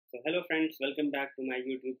So hello friends, welcome back to my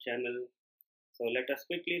YouTube channel. So let us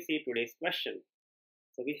quickly see today's question.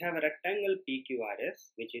 So we have a rectangle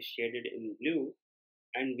PQRS which is shaded in blue,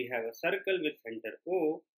 and we have a circle with center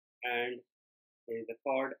O, and there is a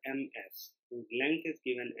chord MS whose length is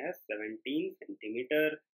given as 17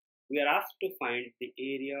 centimeter. We are asked to find the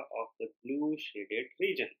area of the blue shaded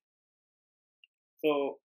region.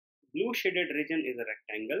 So blue shaded region is a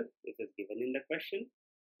rectangle. This is given in the question.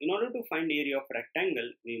 In order to find area of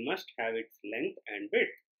rectangle, we must have its length and width.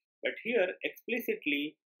 But here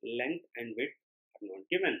explicitly length and width are not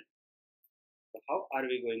given. So how are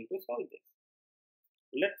we going to solve this?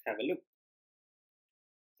 Let's have a look.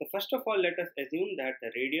 So first of all, let us assume that the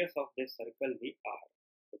radius of this circle be r.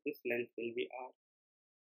 So this length will be r.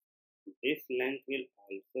 This length will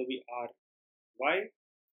also be r. Why?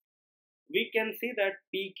 We can see that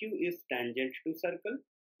PQ is tangent to circle.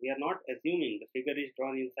 We are not assuming, the figure is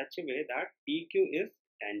drawn in such a way that PQ is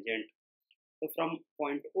tangent. So from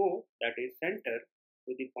point O, that is center,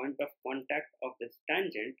 to the point of contact of this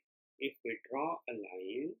tangent, if we draw a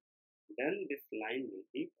line, then this line will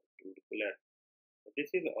be perpendicular. So this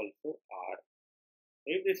is also R.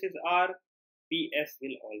 If this is R, PS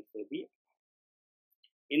will also be R.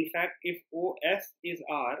 In fact, if OS is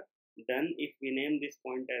R, then if we name this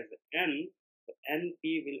point as N, so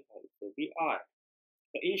NP will also be R.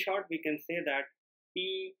 So in short, we can say that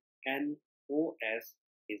PNOS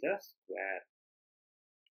is a square.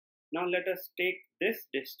 Now let us take this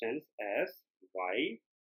distance as y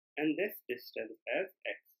and this distance as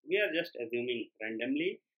x. We are just assuming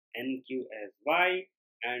randomly NQ as y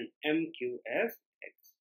and MQ as x.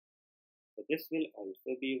 So this will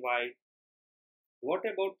also be y. What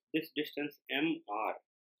about this distance MR?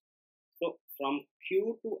 So from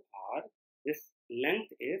Q to R, this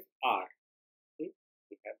length is R. See,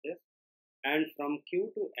 we have this. And from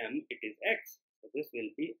Q to M, it is x. So this will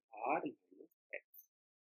be R minus x.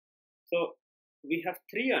 So we have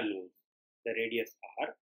three unknowns, the radius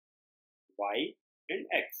R, y and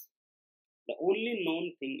x. The only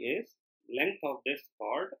known thing is length of this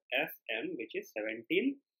chord SM, which is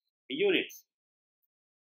 17 units.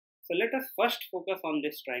 So let us first focus on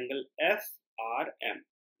this triangle SRM.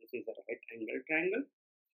 This is a right angle triangle.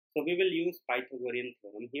 So we will use Pythagorean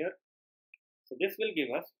theorem here. So this will give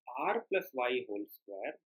us r plus y whole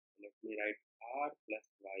square. Let me write r plus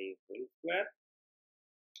y whole square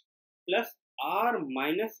plus r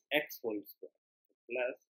minus x whole square.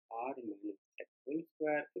 Plus r minus x whole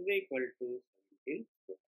square is equal to 17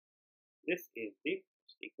 square. This is the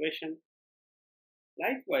first equation.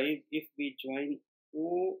 Likewise, if we join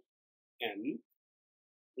OM,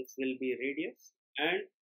 this will be radius, and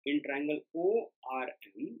in triangle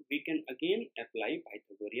ORM, we can again apply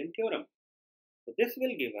Pythagorean theorem. So this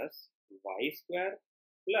will give us y square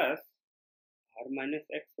plus r minus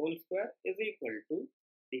x whole square is equal to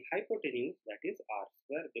the hypotenuse, that is r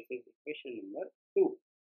square. This is equation number 2.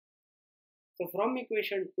 So from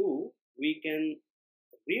equation 2, we can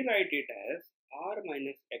rewrite it as r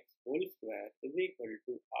minus x whole square is equal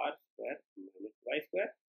to r square minus y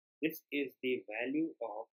square. This is the value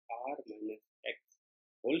of r minus x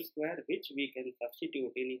whole square, which we can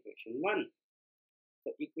substitute in equation 1. So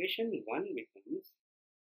equation 1 becomes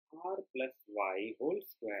r plus y whole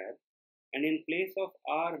square, and in place of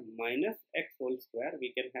r minus x whole square,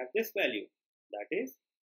 we can have this value, that is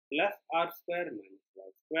plus r square minus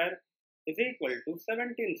y square is equal to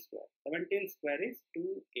 17 square. 17 square is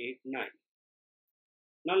 289.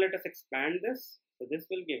 Now let us expand this. So this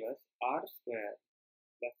will give us r square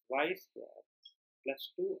plus y square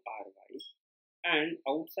plus 2ry, and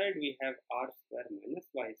outside we have r square minus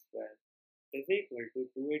y square is equal to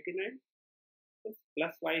 289. This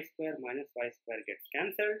plus y square minus y square gets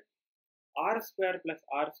cancelled. R square plus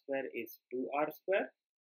r square is 2r square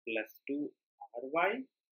plus 2ry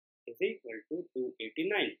is equal to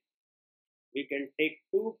 289. We can take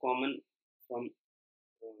 2 common from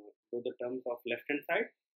to the terms of left hand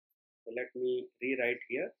side. So let me rewrite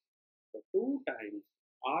here. So 2 times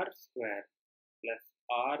r square plus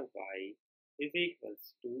ry is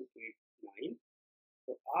equals to 289.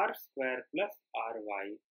 So r square plus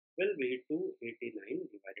ry will be 289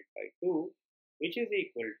 divided by 2, which is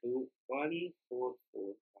equal to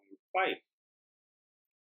 144.5.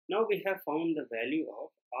 Now we have found the value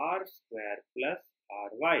of r square plus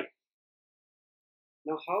ry.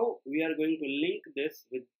 Now how we are going to link this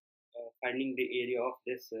with finding the area of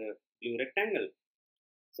this blue rectangle?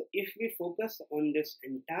 So if we focus on this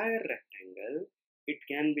entire rectangle, it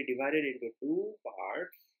can be divided into 2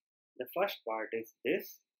 parts. The first part is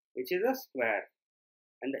this, which is a square,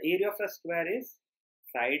 and the area of a square is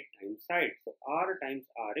side times side. So r times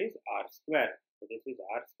r is r square. So this is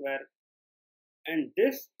r square, and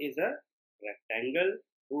this is a rectangle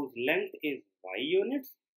whose length is y units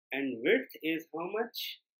and width is how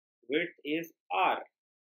much? Width is r.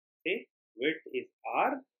 Okay, width is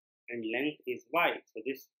r and length is y. So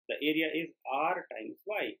the area is r times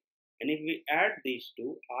y. And if we add these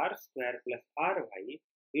two, r square plus ry,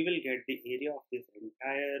 we will get the area of this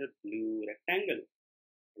entire blue rectangle.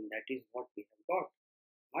 And that is what we have got.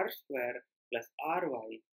 R square plus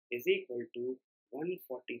ry is equal to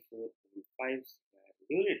 144.5 square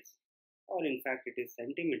units. Or in fact it is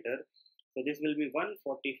centimeter. So this will be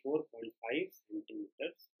 144.5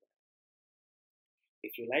 centimeters.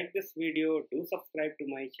 If you like this video, do subscribe to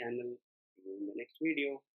my channel. See you in the next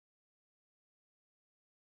video.